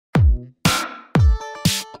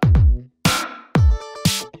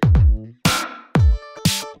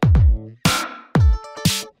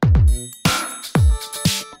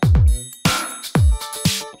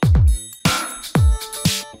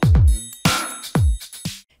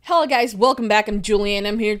Hello guys, welcome back. I'm Julie and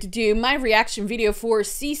I'm here to do my reaction video for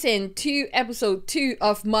Season 2, Episode 2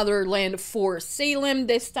 of Motherland for Salem.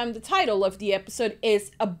 This time the title of the episode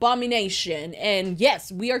is Abomination. And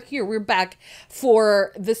yes, we are here. We're back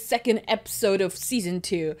for the second episode of Season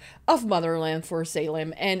 2 of Motherland for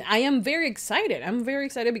Salem. And I am very excited. I'm very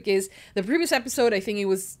excited because the previous episode, I think it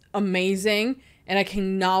was amazing. And I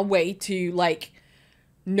cannot wait to,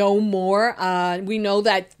 know more. We know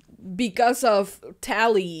that because of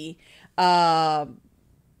Tally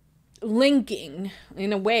linking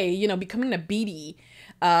in a way, becoming a BD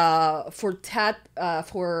for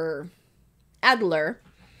Adler,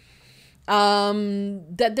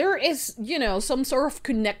 that there is, some sort of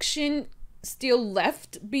connection still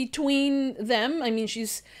left between them. I mean, she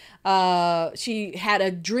had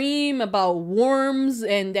a dream about worms,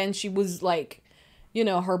 and then she was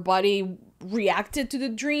her body reacted to the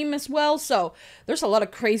dream as well. So there's a lot of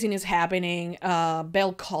craziness happening.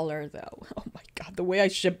 Bell Collar, though, oh my god, the way I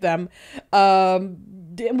ship them.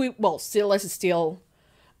 Silas is still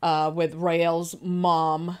with Rael's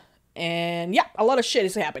mom, and yeah, a lot of shit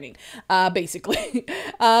is happening, basically.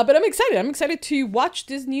 But I'm excited to watch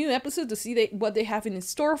this new episode to see what they have in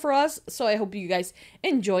store for us. So I hope you guys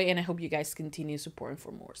enjoy, and I hope you guys continue supporting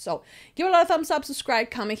for more. So give a lot of thumbs up, subscribe,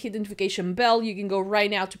 comment, hit the notification bell. You can go right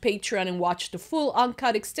now to Patreon and watch the full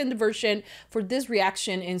uncut extended version for this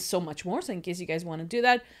reaction and so much more. So in case you guys want to do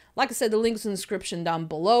that, like I said, the link's in the description down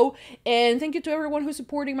below. And thank you to everyone who's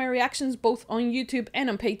supporting my reactions both on YouTube and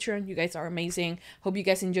on Patreon. You guys are amazing. Hope you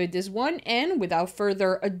guys enjoyed this one. And without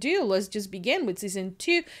further ado, let's just begin with Season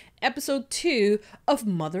 2, Episode 2 of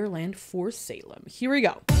Motherland for Salem. Here we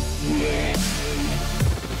go.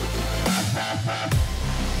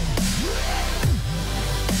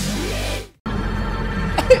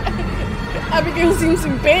 Abigail seems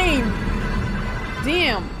in pain.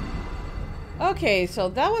 Damn. Okay, so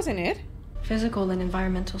that wasn't it. Physical and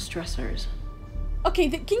environmental stressors. Okay,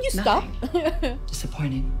 can you stop?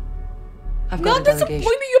 Disappointing. I've Not disappointing.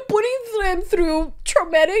 You're putting them through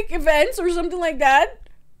traumatic events or something like that.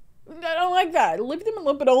 I don't like that. Leave them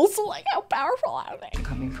alone, but also how powerful are they?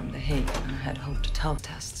 Coming from The Hague, I had hoped to tell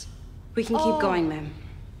tests. We can keep going, ma'am.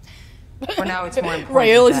 For now, it's more important.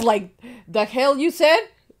 Rael is like, the hell you said?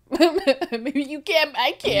 Maybe you can't,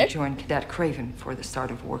 I can't. You joined Cadet Craven for the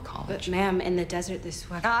start of War College. But ma'am, in the desert this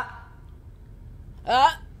way.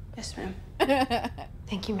 Yes, ma'am.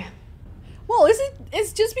 Thank you, ma'am. Well,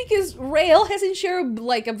 it's just because Rael hasn't shared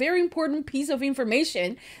a very important piece of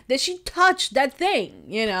information that she touched that thing,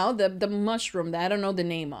 the mushroom that I don't know the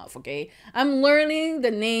name of, okay? I'm learning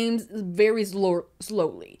the names very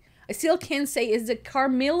slowly. I still can't say, is it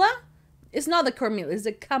Carmilla? It's not the Carmilla, it's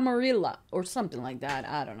the Camarilla or something like that.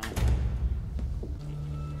 I don't know.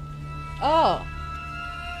 Oh.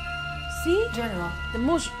 See? General. The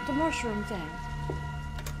mushroom thing.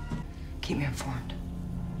 Keep me informed.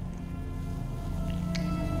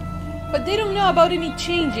 But they don't know about any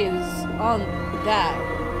changes on that.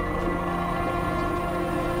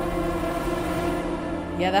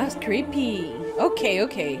 Yeah, that's creepy.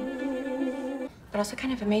 Okay. But also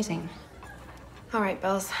kind of amazing. All right,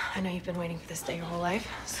 Bells. I know you've been waiting for this day your whole life.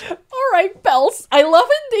 So. All right, Bells. I love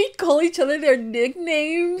when they call each other their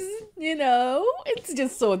nicknames, It's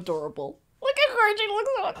just so adorable. Look at her. She looks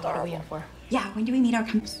so adorable. What are we in for? Yeah, when do we meet our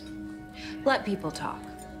campus? Let people talk.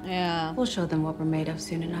 Yeah. We'll show them what we're made of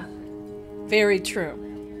soon enough. Very true.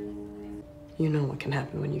 You know what can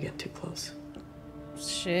happen when you get too close.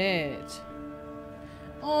 Shit.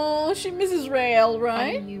 Oh, she misses Rael,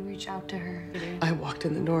 right? Why don't you reach out to her? I walked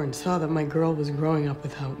in the door and saw that my girl was growing up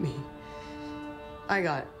without me. I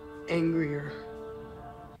got angrier.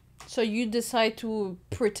 So you decide to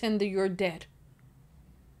pretend that you're dead.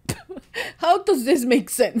 How does this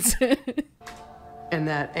make sense? And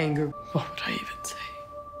that anger, what would I even say?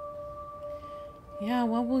 Yeah,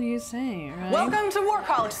 what will you say, right? Welcome to War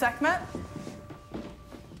College, Sekhmet.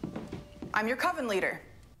 I'm your coven leader.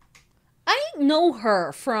 I know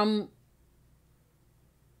her from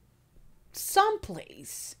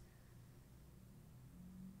someplace.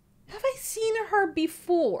 Have I seen her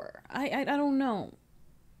before? I don't know.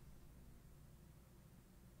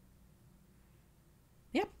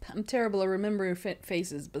 Yep, I'm terrible at remembering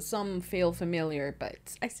faces, but some feel familiar,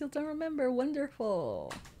 but I still don't remember.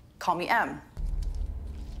 Wonderful. Call me M.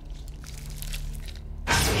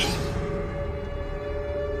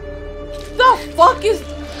 The fuck is...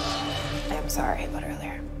 I'm sorry about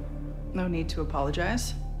earlier. No need to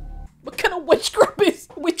apologize. What kind of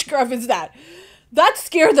witchcraft is that? That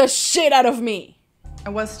scared the shit out of me. I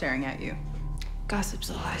was staring at you. Gossip's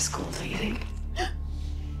a high school, do you think?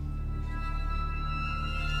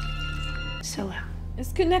 So,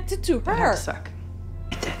 It's connected to That had her. to suck.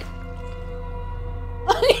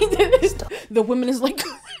 The woman is like...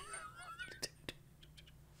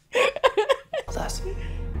 Us.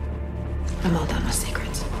 I'm all done with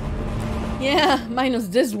secrets. Yeah, minus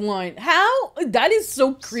this one. How? That is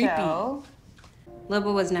so creepy. So,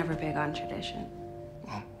 Libba was never big on tradition.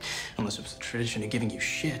 Well, unless it was the tradition of giving you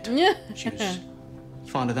shit. Yeah. She was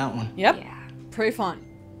fond of that one. Yep. Yeah. Pretty fun.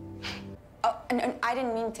 Oh, and I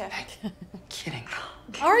didn't mean to. Kidding.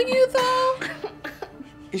 Are you though?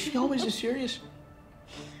 Is she always this serious?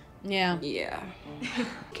 Yeah. Yeah.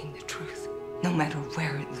 Looking the truth, no matter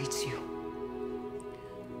where it leads you.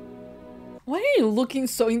 Why are you looking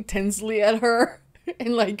so intensely at her?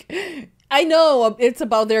 And like, I know it's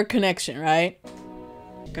about their connection, right?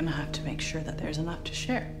 You're gonna have to make sure that there's enough to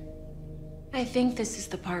share. I think this is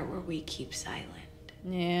the part where we keep silent.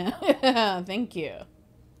 Yeah. Thank you.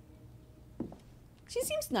 She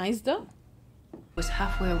seems nice though. Was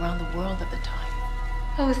halfway around the world at the time.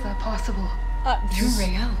 How is that possible? You're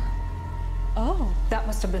Rael. Oh. That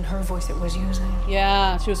must have been her voice it was using.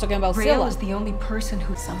 Yeah, she was talking about Rael Scylla. is the only person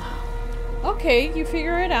who Somehow. Okay, you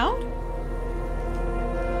figure it out.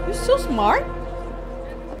 You're so smart.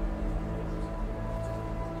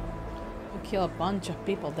 You kill a bunch of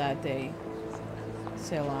people that day,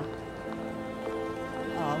 Scylla.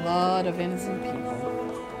 A lot of innocent people.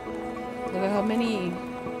 Look at how many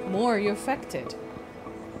more you affected.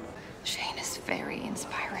 Shane is very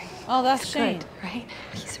inspiring. Oh, that's Shane. Good, right?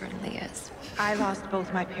 He certainly is. I lost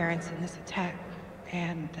both my parents in this attack,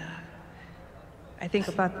 and I think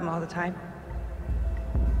about them all the time.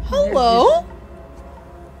 Hello?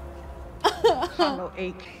 Hollow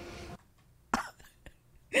ache.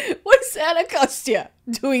 What's Anacostia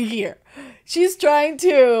doing here? She's trying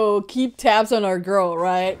to keep tabs on our girl,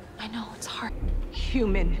 right? I know, it's hard.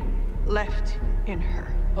 Human left in her.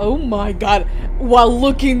 Oh my god, while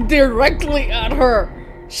looking directly at her.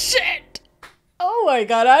 Shit! Oh my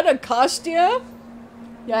god, Anacostia?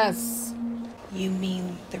 Yes. You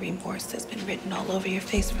mean the remorse that's been written all over your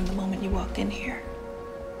face from the moment you walked in here?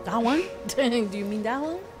 That one? Do you mean that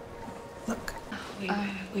one? Look,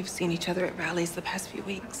 we've seen each other at rallies the past few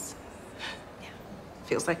weeks. Yeah,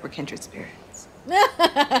 feels like we're kindred spirits.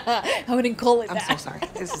 I wouldn't call it I'm that. so sorry.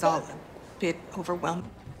 This is all a bit overwhelming.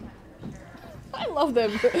 I love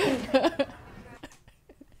them.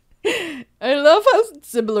 I love how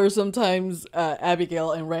similar sometimes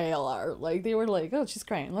Abigail and Rael are. Like, they were like, oh, she's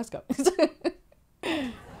crying. Let's go.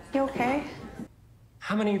 You okay?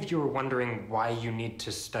 How many of you are wondering why you need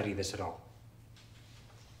to study this at all?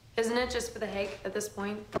 Isn't it just for the Hague at this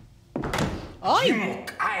point? Oh, you have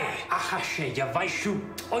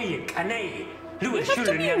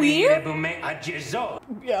to be weird?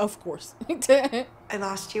 Yeah, of course. I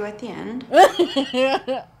lost you at the end.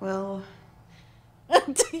 Will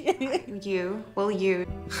you?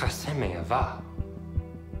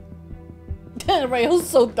 Rael's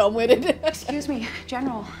so dumb with it. Excuse me,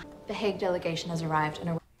 General. The Hague delegation has arrived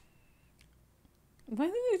and Why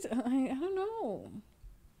did they, I don't know.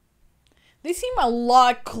 They seem a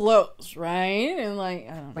lot close, right? And like,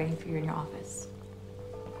 I don't know. waiting for you in your office.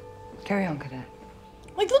 Carry on, Cadet.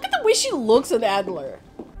 Like, look at the way she looks at Adler.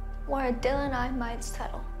 Where Dylan and I might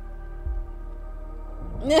settle.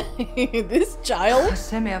 This child?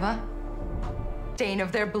 Semeva, stain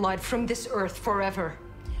of their blood from this earth forever.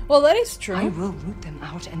 Well, that is true. I will root them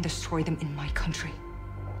out and destroy them in my country.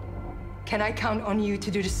 Can I count on you to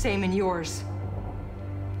do the same in yours?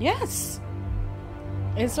 Yes.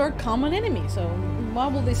 It's our common enemy, so why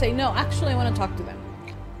will they say no? Actually, I want to talk to them.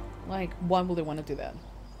 Like, why will they want to do that?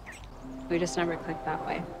 We just never clicked that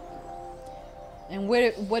way. And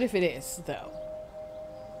what if it is, though?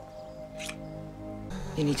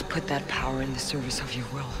 You need to put that power in the service of your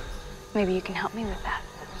will. Maybe you can help me with that.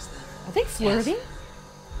 Are they flirting?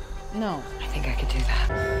 No. I think I could do that.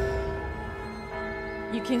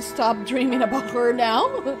 You can stop dreaming about her now?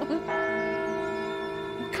 Look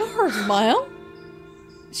at her smile.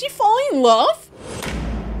 Is she falling in love?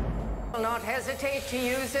 Will not hesitate to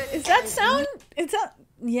use it. Is that sound? Is that?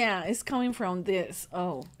 Yeah, it's coming from this.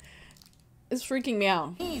 Oh. It's freaking me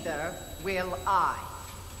out. Neither will I.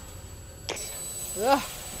 Ugh,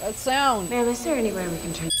 that sound. Ma'am, is there anywhere we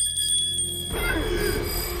can turn?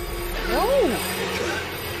 Oh!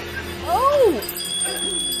 Oh!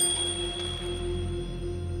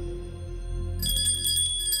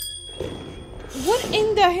 What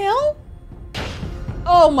in the hell?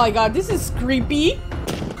 Oh my god, this is creepy.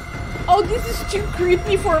 Oh, this is too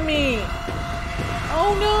creepy for me.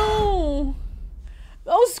 Oh no.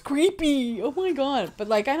 That was creepy. Oh my god. But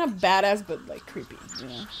like kind of badass, but like creepy, you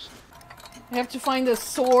know? I have to find the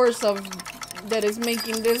source of that is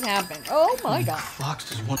making this happen. Oh my god. Fox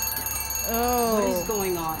does one. Oh. What is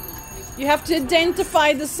going on? You have to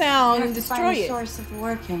identify the sound and To destroy find the it. source of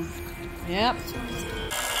working. Yep.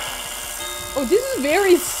 Oh, this is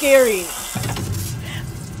very scary.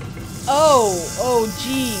 Oh,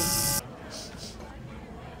 geez.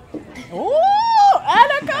 Oh,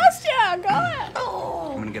 Anacostia, go ahead.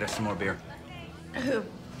 I'm gonna get us some more beer.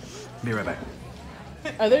 Be right back.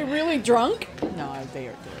 Are they really drunk? No, they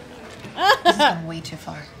are This has gone way too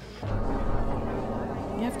far.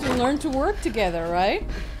 You have to learn to work together, right?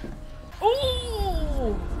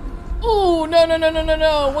 Oh! Oh,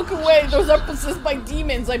 no. Walk away. Those are possessed by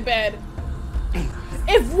demons, I bet.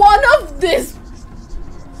 If one of this...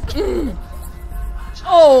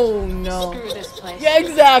 Oh, no. Screw this place. Yeah,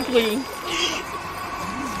 exactly.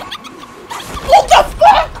 What the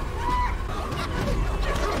fuck?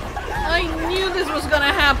 I knew this was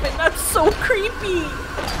gonna happen. That's so creepy.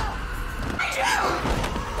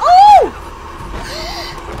 Oh!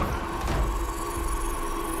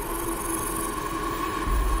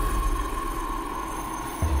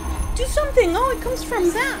 Do something. Oh, it comes from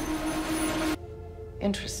that.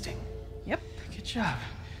 Interesting. Yep. Good job.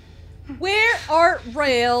 Where are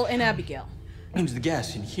Rael and Abigail? Aims the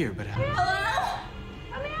gas in here, but What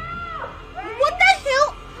the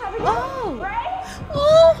hell? Oh.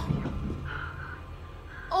 Oh.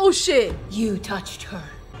 Oh shit. You touched her.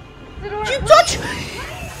 You touch.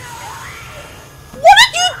 What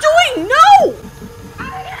are you doing? No.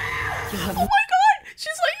 Oh my god.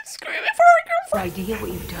 She's like screaming for her girlfriend. Idea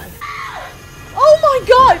what you've done. Oh my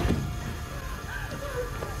god.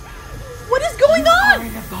 What is going on?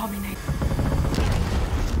 An abomination.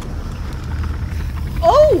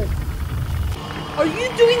 Oh! Are you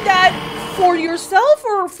doing that for yourself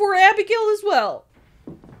or for Abigail as well?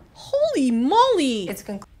 Holy moly! It's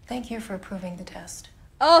Thank you for approving the test.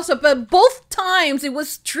 Oh, so but both times it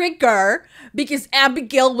was trigger because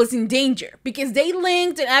Abigail was in danger. Because they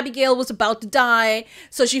linked and Abigail was about to die.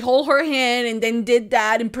 So she hold her hand and then did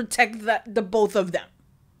that and protect the both of them.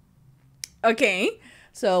 Okay?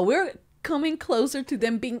 So we're coming closer to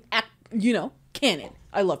them being, canon.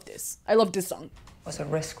 I love this. I love this song. Was a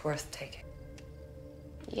risk worth taking.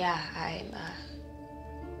 Yeah,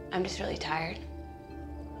 I'm just really tired.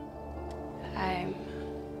 I'm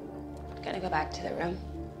gonna go back to the room.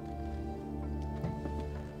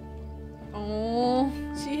 Oh,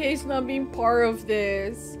 she hates not being part of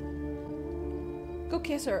this. Go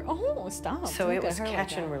kiss her. Oh, stop. So Don't it get was her like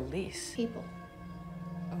catch that. and release. People,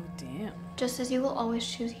 Oh, damn. just as you will always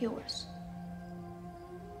choose yours.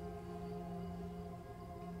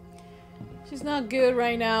 She's not good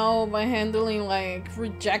right now by handling like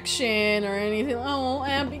rejection or anything. Oh,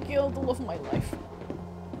 Abigail, the love of my life.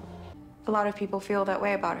 A lot of people feel that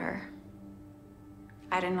way about her.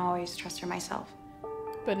 I didn't always trust her myself.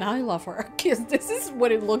 But now I love her because this is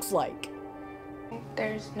what it looks like.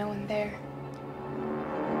 There's no one there.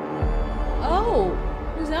 Oh,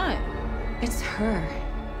 who's that? It's her.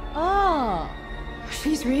 Oh,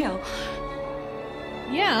 She's real.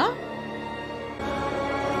 yeah.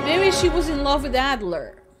 Maybe she was in love with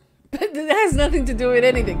Adler. But that has nothing to do with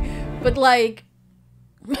anything. But like,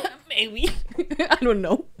 maybe. I don't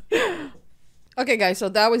know. Okay, guys, so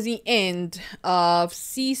that was the end of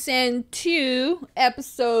Season 2,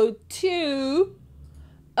 Episode 2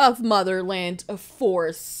 of Motherland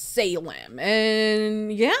for Salem.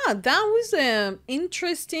 And yeah, that was an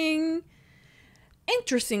interesting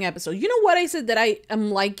episode. You know what I said that I am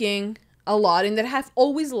liking a lot and that I have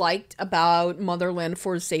always liked about Motherland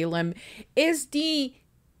for Salem is the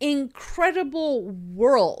incredible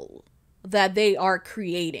world that they are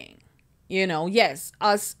creating. You know, yes,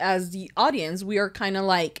 us as the audience, we are kind of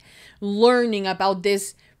like learning about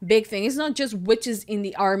this big thing. It's not just witches in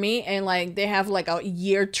the army and like they have like a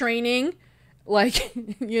year training, like,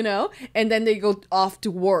 and then they go off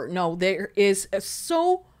to war. No, there is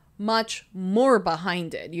so much more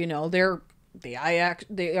behind it. They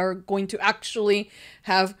are going to actually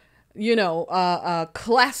have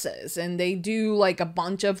classes, and they do like a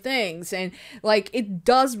bunch of things, and like it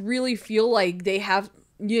does really feel like they have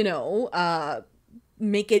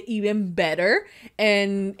make it even better,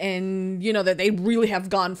 and that they really have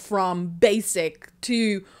gone from basic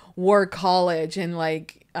to war college, and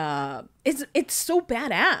like it's so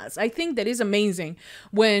badass. I think that is amazing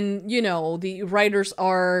when the writers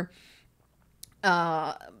are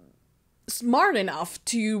smart enough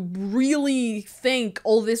to really think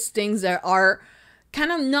all these things that are kind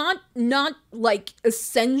of not like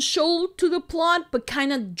essential to the plot, but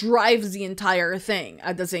kind of drives the entire thing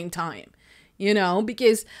at the same time,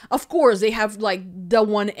 because of course they have like the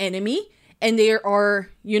one enemy, and they are,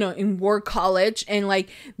 you know, in war college, and like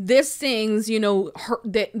these things, you know,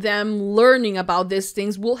 them learning about these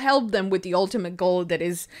things will help them with the ultimate goal, that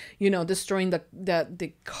is, you know, destroying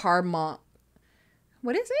the karma.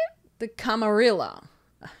 What is it? The Camarilla.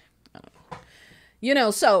 You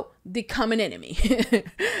know, so the common enemy.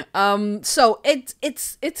 So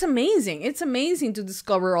it's amazing. It's amazing to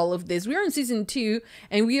discover all of this. We are in season 2,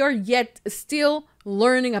 and we are yet still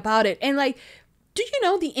learning about it. And like, do you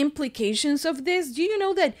know the implications of this? Do you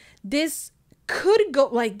know that this could go,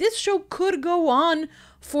 like, this show could go on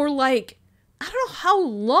for like, I don't know how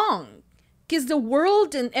long, because the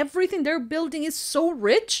world and everything they're building is so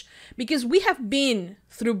rich, because we have been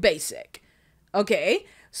through basic. Okay?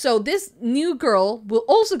 So this new girl will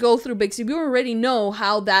also go through basic. We already know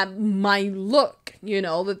how that might look, you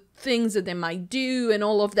know, the things that they might do and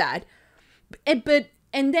all of that.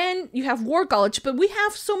 And then you have war college, but we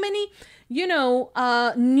have so many, you know,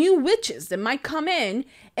 new witches that might come in,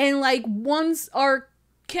 and like once our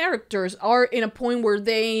characters are in a point where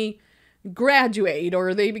they graduate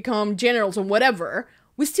or they become generals or whatever,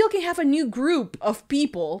 we still can have a new group of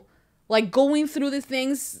people like going through the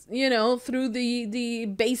things, you know, through the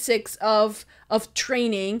basics of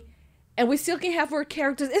training, and we still can have our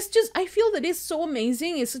characters. It's just, I feel that it's so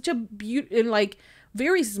amazing. It's such a like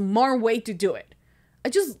very smart way to do it.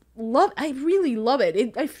 I really love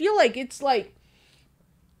it. I feel like it's like,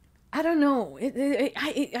 I don't know.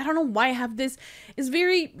 I don't know why I have this. It's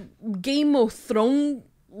very Game of Thrones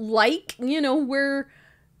like, you know, where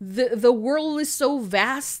the world is so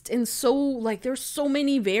vast and so like there's so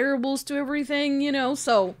many variables to everything, you know.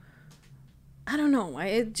 So I don't know.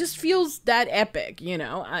 It just feels that epic, you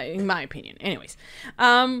know, in my opinion. Anyways,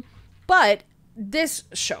 but this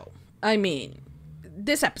show, I mean,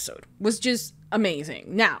 this episode was just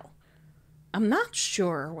amazing. Now, I'm not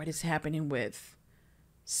sure what is happening with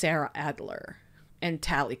Sarah Adler and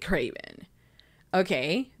Tally Craven.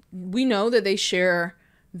 Okay, we know that they share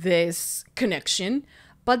this connection,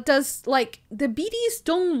 but does, like, the BDs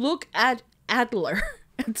don't look at Adler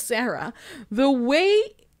and Sarah the way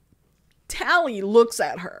Tally looks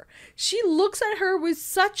at her. She looks at her with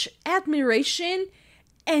such admiration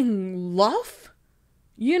and love.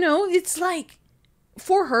 You know, it's like,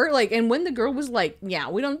 for her, like, and when the girl was like, yeah,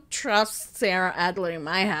 we don't trust Sarah Adler in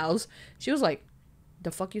my house, she was like,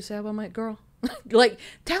 the fuck you say about my girl? Like,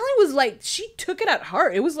 Tally was like, she took it at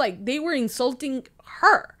heart. It was like they were insulting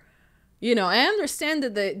her. You know, I understand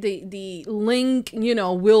that the link, you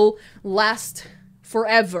know, will last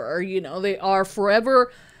forever. You know, they are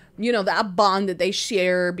forever, you know, that bond that they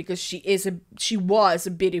share, because she was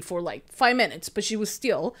a biddy for like 5 minutes, but she was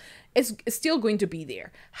still, is still going to be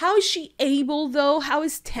there. How is she able, though? How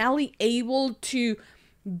is Tally able to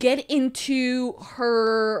get into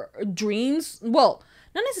her dreams? Well,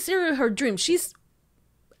 not necessarily her dreams.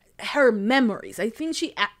 Her memories. I think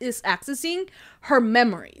she is accessing her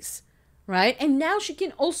memories. Right? And now she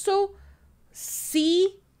can also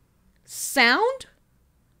see sound.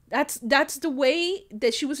 That's the way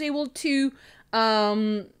that she was able to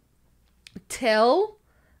tell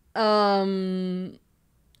about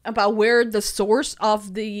where the source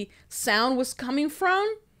of the sound was coming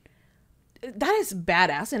from. That is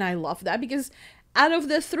badass, and I love that, because out of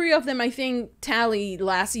the 3 of them, I think Tally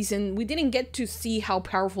last season, we didn't get to see how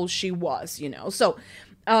powerful she was, you know. So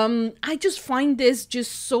I just find this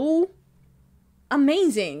just so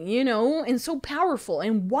amazing, you know, and so powerful.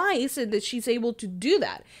 And why is it that she's able to do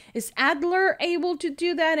that? Is Adler able to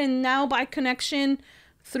do that? And now by connection,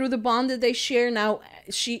 through the bond that they share, now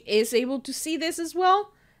she is able to see this as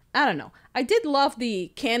well? I don't know. I did love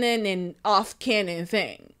the canon and off-canon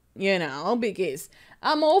thing, you know, because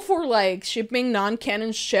I'm all for like shipping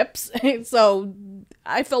non-canon ships. So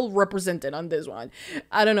I felt represented on this one.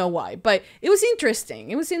 I don't know why, but it was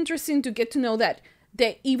interesting. It was interesting to get to know that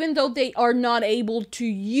even though they are not able to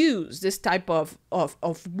use this type of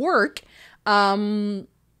work, even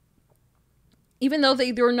though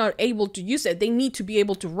they're not able to use it, they need to be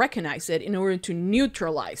able to recognize it in order to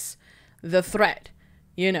neutralize the threat,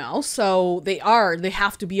 you know? So they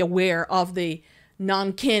have to be aware of the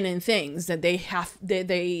non-canon things that they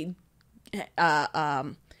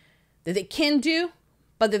can do,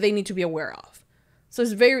 but that they need to be aware of. So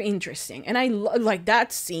it's very interesting. And I like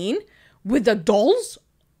that scene with the dolls.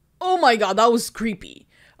 Oh my god, that was creepy.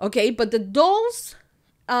 Okay, but the dolls,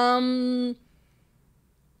 yeah,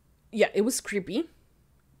 it was creepy.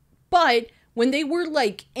 But when they were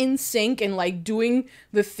like in sync and like doing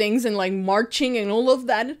the things and like marching and all of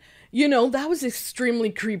that, you know, that was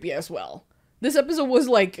extremely creepy as well. This episode was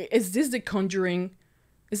like, is this The Conjuring?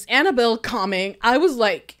 Is Annabelle coming? I was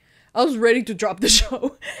like, I was ready to drop the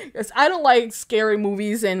show because I don't like scary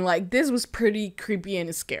movies, and like this was pretty creepy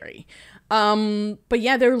and scary. But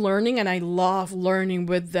yeah, they're learning, and I love learning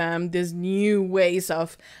with them these new ways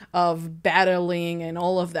of battling and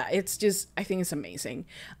all of that. It's just, I think it's amazing.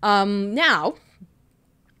 Now,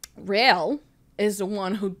 Rael is the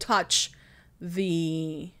one who touched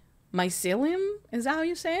the mycelium. Is that how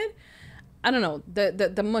you say it? I don't know,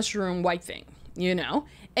 the mushroom white thing, you know,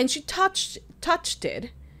 and she touched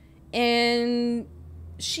it, and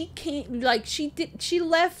she came, like, she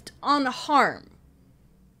left unharmed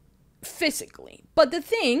physically, but the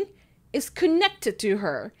thing is connected to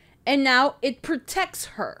her, and now it protects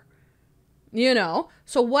her, you know.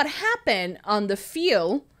 So what happened on the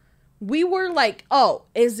field, we were like, oh,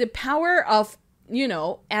 is the power of, you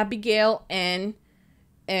know, Abigail and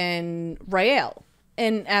Rael.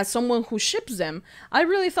 And as someone who ships them, I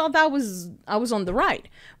really thought I was on the right.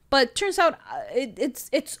 But turns out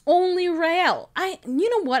it's only Rael. You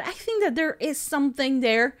know what? I think that there is something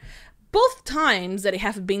there. Both times that it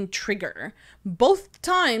have been triggered, both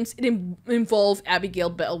times it involved Abigail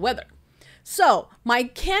Bellwether. So my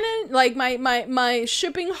canon, like my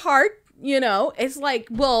shipping heart, you know, it's like,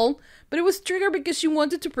 well, but it was triggered because she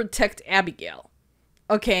wanted to protect Abigail.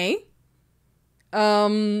 Okay.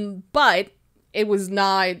 But it was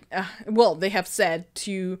not, well, they have said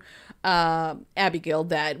to Abigail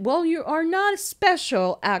that, well, you are not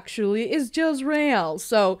special, actually, it's just Rael.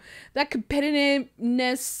 So that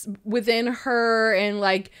competitiveness within her, and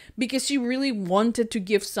like, because she really wanted to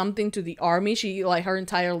give something to the army, she, like, her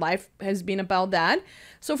entire life has been about that.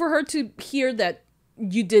 So for her to hear that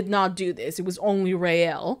you did not do this, it was only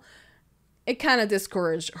Rael, it kind of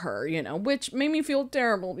discouraged her, you know, which made me feel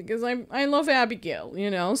terrible because I love Abigail, you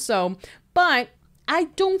know. So, but I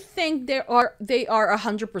don't think they are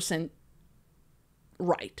 100%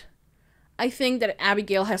 right. I think that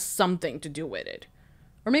Abigail has something to do with it,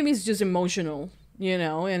 or maybe it's just emotional, you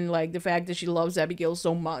know, and like the fact that she loves Abigail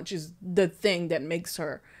so much is the thing that makes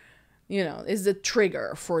her, you know, is the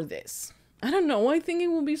trigger for this. I don't know. I think it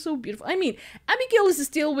will be so beautiful. I mean, Abigail is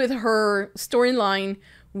still with her storyline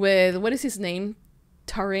with, what is his name?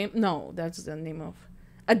 Tarim? No, that's the name of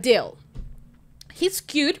Adil. He's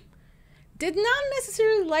cute. Did not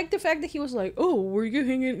necessarily like the fact that he was like, oh, were you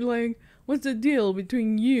hanging, like, what's the deal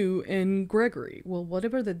between you and Gregory? Well,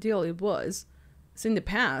 whatever the deal it was, it's in the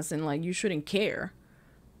past, and like, you shouldn't care,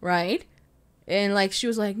 right? And like, she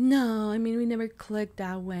was like, no, I mean, we never clicked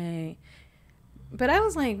that way. But I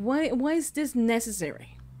was like, why is this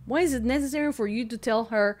necessary? Why is it necessary for you to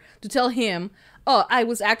tell him, oh, I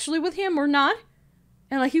was actually with him or not?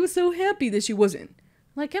 And like, he was so happy that she wasn't.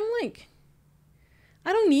 Like, I'm like,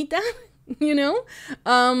 I don't need that, you know?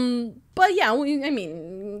 But yeah, I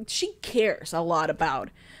mean, she cares a lot about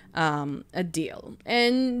Adil.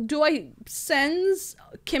 And do I sense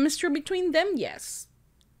chemistry between them? Yes.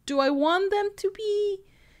 Do I want them to be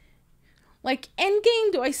like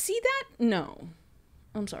endgame? Do I see that? No.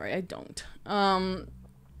 I'm sorry, I don't.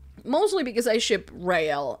 Mostly because I ship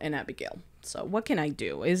Rael and Abigail. So what can I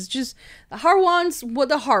do? It's just the hard ones with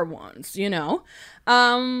the hard ones, you know?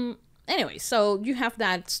 Anyway, so you have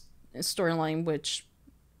that storyline, which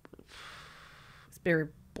is very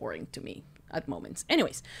boring to me at moments.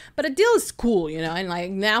 Anyways, but Adil is cool, you know? And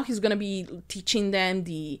like, now he's gonna be teaching them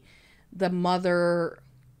the mother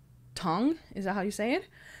tongue. Is that how you say it?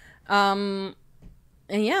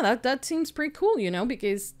 And yeah, that seems pretty cool, you know,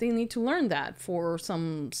 because they need to learn that for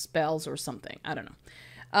some spells or something. I don't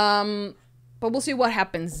know. But we'll see what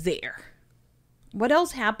happens there. What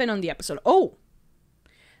else happened on the episode? Oh,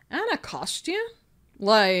 Anacostia.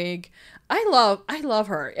 Like, I love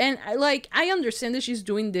her. And I understand that she's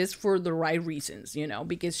doing this for the right reasons, you know,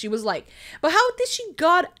 because she was like, but how did she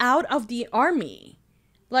got out of the army?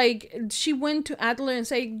 Like, she went to Adler and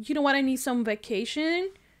say, you know what, I need some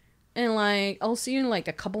vacation. And like, I'll see you in like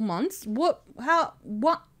a couple months. What? How?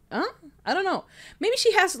 What? Huh? I don't know. Maybe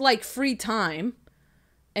she has like free time,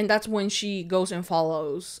 and that's when she goes and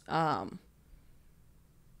follows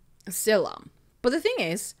Salem. But the thing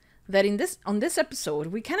is that on this episode,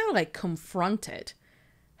 we kind of like confronted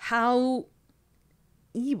how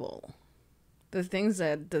evil the things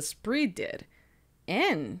that the spree did,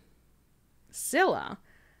 and Scylla,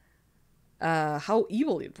 how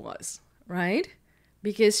evil it was, right?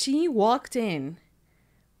 Because she walked in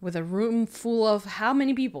with a room full of how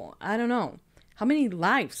many people? I don't know. How many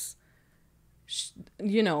lives,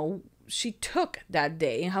 you know, she took that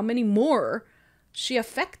day, and how many more she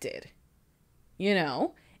affected, you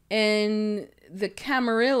know? And the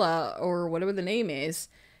Camarilla, or whatever the name is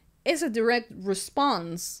a direct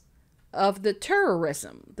response of the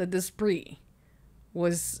terrorism that the spree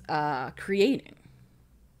was creating.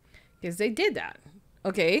 Because they did that.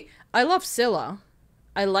 Okay, I love Scylla.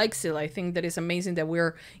 I like Scylla. I think that it's amazing that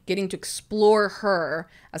we're getting to explore her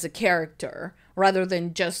as a character rather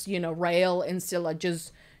than just, you know, Rael and Scylla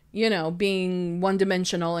just, you know, being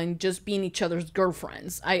one-dimensional and just being each other's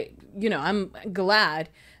girlfriends. I'm glad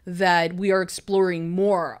that we are exploring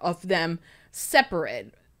more of them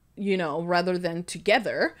separate, you know, rather than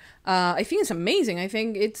together. I think it's amazing. I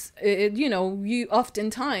think you know,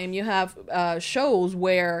 oftentimes you have shows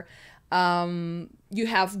where you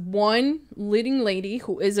have one leading lady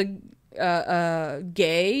who is a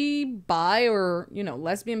gay, bi, or, you know,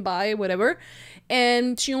 lesbian, bi, whatever,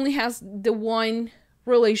 and she only has the one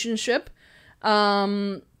relationship,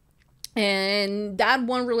 and that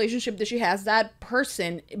one relationship that she has, that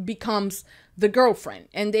person becomes the girlfriend,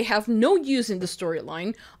 and they have no use in the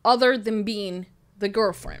storyline other than being the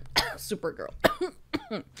girlfriend. Supergirl.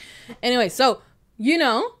 Anyway, so, you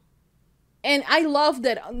know, and I love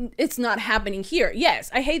that it's not happening here. Yes,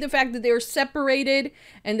 I hate the fact that they're separated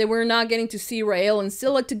and that we're not getting to see Rael and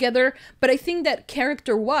Scylla together, but I think that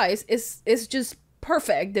character-wise is just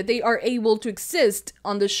perfect that they are able to exist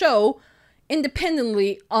on the show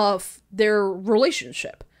independently of their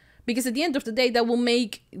relationship. Because at the end of the day, that will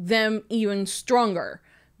make them even stronger.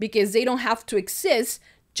 Because they don't have to exist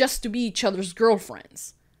just to be each other's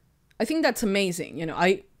girlfriends. I think that's amazing. You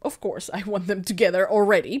know, of course, I want them together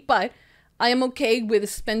already, but I am okay with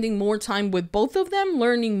spending more time with both of them,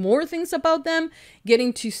 learning more things about them,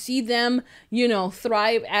 getting to see them, you know,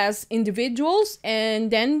 thrive as individuals,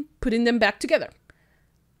 and then putting them back together.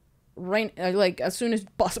 Right, like, as soon as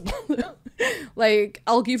possible. Like,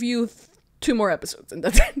 I'll give you 2 more episodes, and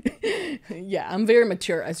that's it. Yeah, I'm very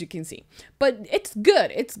mature, as you can see. But it's good.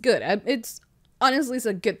 It's good. Honestly, it's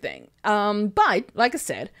a good thing. But, like I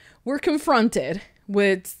said, we're confronted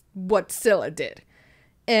with what Scylla did.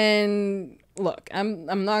 And look,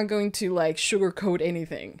 I'm not going to, like, sugarcoat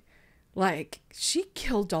anything. Like, she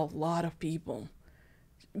killed a lot of people.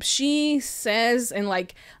 She says, and,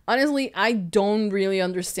 like, honestly, I don't really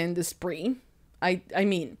understand the spree. I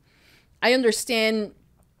mean, I understand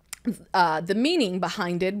the meaning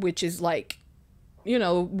behind it, which is, like, you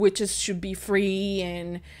know, witches should be free,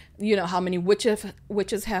 and, you know, how many witches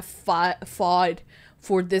have fought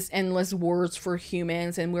for this endless wars for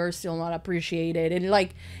humans, and we're still not appreciated. And,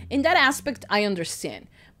 like, in that aspect, I understand.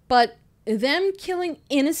 But them killing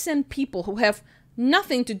innocent people who have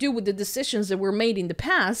nothing to do with the decisions that were made in the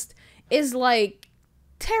past is, like,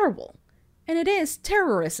 terrible. And it is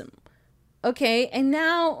terrorism. Okay? And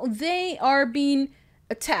now they are being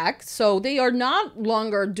attacked, so they are not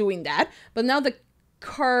longer doing that. But now the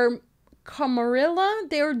Camarilla,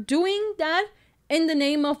 they are doing that in the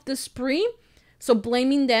name of the spree. So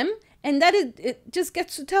blaming them, and that it just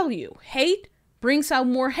gets to tell you, hate brings out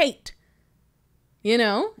more hate, you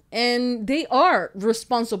know, and they are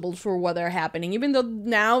responsible for what are happening, even though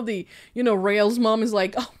now the, you know, Rael's mom is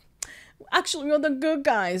like, oh, actually, we're the good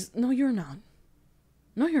guys. No, you're not.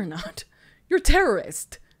 No, you're not. You're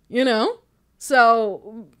terrorist, you know,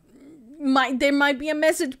 so there might be a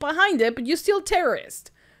message behind it, but you're still terrorist.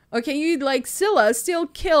 Okay, you, like, Scylla still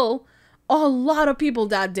kill a lot of people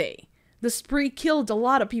that day. The spree killed a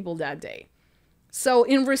lot of people that day. So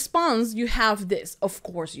in response, you have this. Of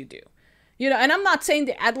course you do. You know, and I'm not saying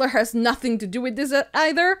the Adler has nothing to do with this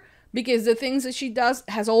either, because the things that she does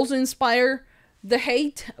has also inspired the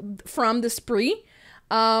hate from the spree.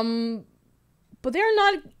 But they're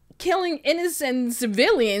not killing innocent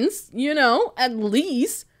civilians, you know, at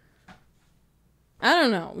least. I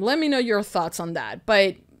don't know. Let me know your thoughts on that.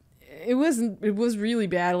 But it was really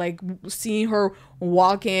bad, like, seeing her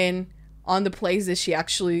walk in on the place that she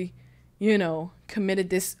actually, you know,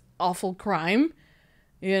 committed this awful crime,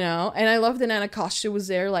 you know. And I love that Anacostia was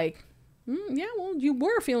there, like, yeah, well, you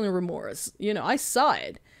were feeling remorse, you know, I saw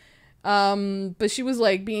it. But she was,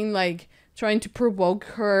 like, being, like, trying to provoke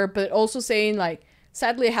her, but also saying, like,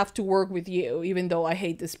 sadly, I have to work with you, even though I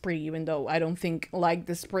hate the spree, even though I don't think like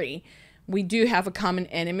the spree. We do have a common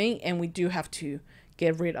enemy, and we do have to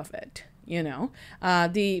get rid of it. You know,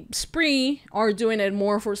 the spree are doing it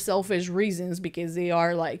more for selfish reasons, because they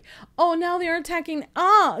are like, oh, now they are attacking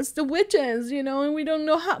us, the witches, you know, and we don't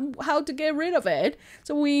know how to get rid of it.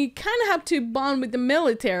 So we kind of have to bond with the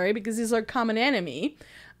military, because it's our common enemy,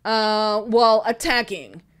 while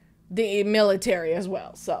attacking the military as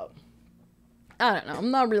well. So I don't know.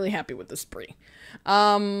 I'm not really happy with the spree.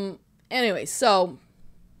 Anyway, so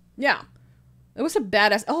yeah, it was a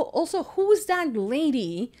badass. Oh, also, who was that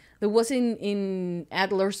lady that was in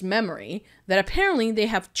Adler's memory that apparently they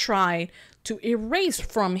have tried to erase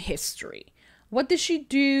from history? What did she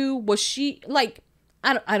do? Was she, like,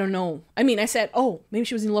 I don't know. I mean, I said, oh, maybe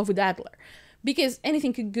she was in love with Adler. Because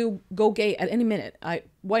anything could go gay at any minute.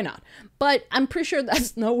 Why not? But I'm pretty sure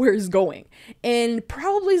that's not where it's going. And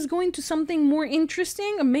probably is going to something more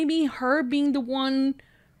interesting. Or maybe her being the one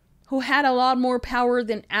who had a lot more power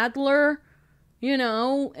than Adler. You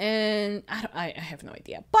know? And I have no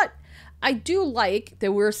idea. But I do like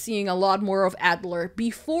that we're seeing a lot more of Adler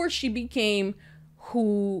before she became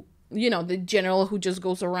who... you know, the general who just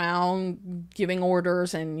goes around giving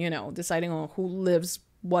orders and, you know, deciding on who lives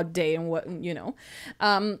what day and what, you know.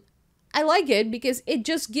 I like it because it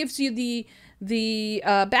just gives you the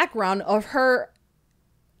background of her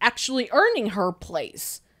actually earning her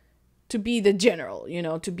place to be the general, you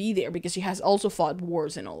know, to be there because she has also fought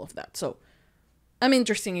wars and all of that. So I'm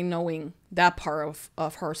interested in knowing that part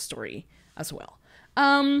of her story as well.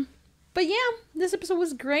 But yeah, this episode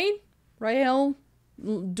was great. Rael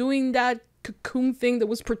doing that cocoon thing that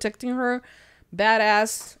was protecting her.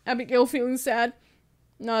 Badass. Abigail feeling sad.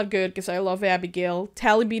 Not good, because I love Abigail.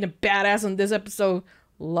 Tally being a badass on this episode.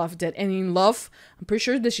 Loved it. And in love, I'm pretty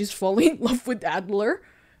sure that she's falling in love with Adler.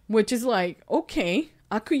 Which is like, okay,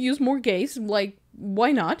 I could use more gays. Like,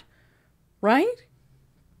 why not? Right?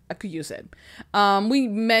 I could use it. We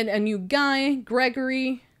met a new guy,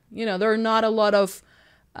 Gregory. You know, there are not a lot of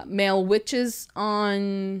male witches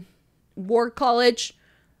on War College.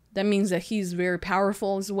 That means that he's very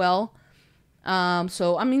powerful as well.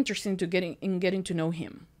 So I'm interested to getting to know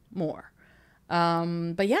him more.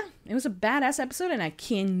 But yeah, it was a badass episode and I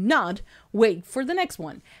cannot wait for the next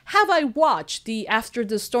one. Have I watched the After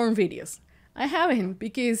the Storm videos? I haven't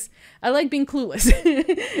because I like being clueless.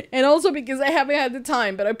 And also because I haven't had the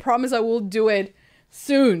time, but I promise I will do it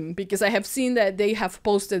soon because I have seen that they have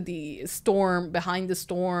posted the storm, behind the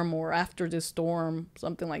storm or after the storm,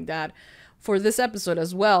 something like that. For this episode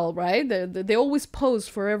as well, right? They always post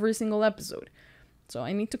for every single episode. So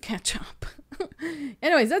I need to catch up.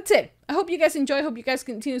 Anyways, that's it. I hope you guys enjoy. I hope you guys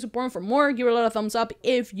continue supporting for more. Give it a lot of thumbs up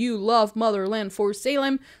if you love Motherland for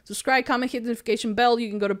Salem. Subscribe, comment, hit the notification bell. You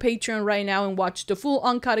can go to Patreon right now and watch the full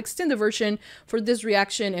uncut extended version for this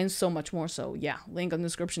reaction and so much more. So yeah, link in the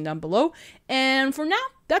description down below. And for now,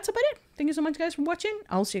 that's about it. Thank you so much, guys, for watching.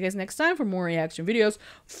 I'll see you guys next time for more reaction videos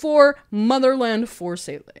for Motherland for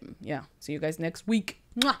Salem. Yeah, see you guys next week.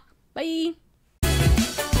 Mwah. Bye.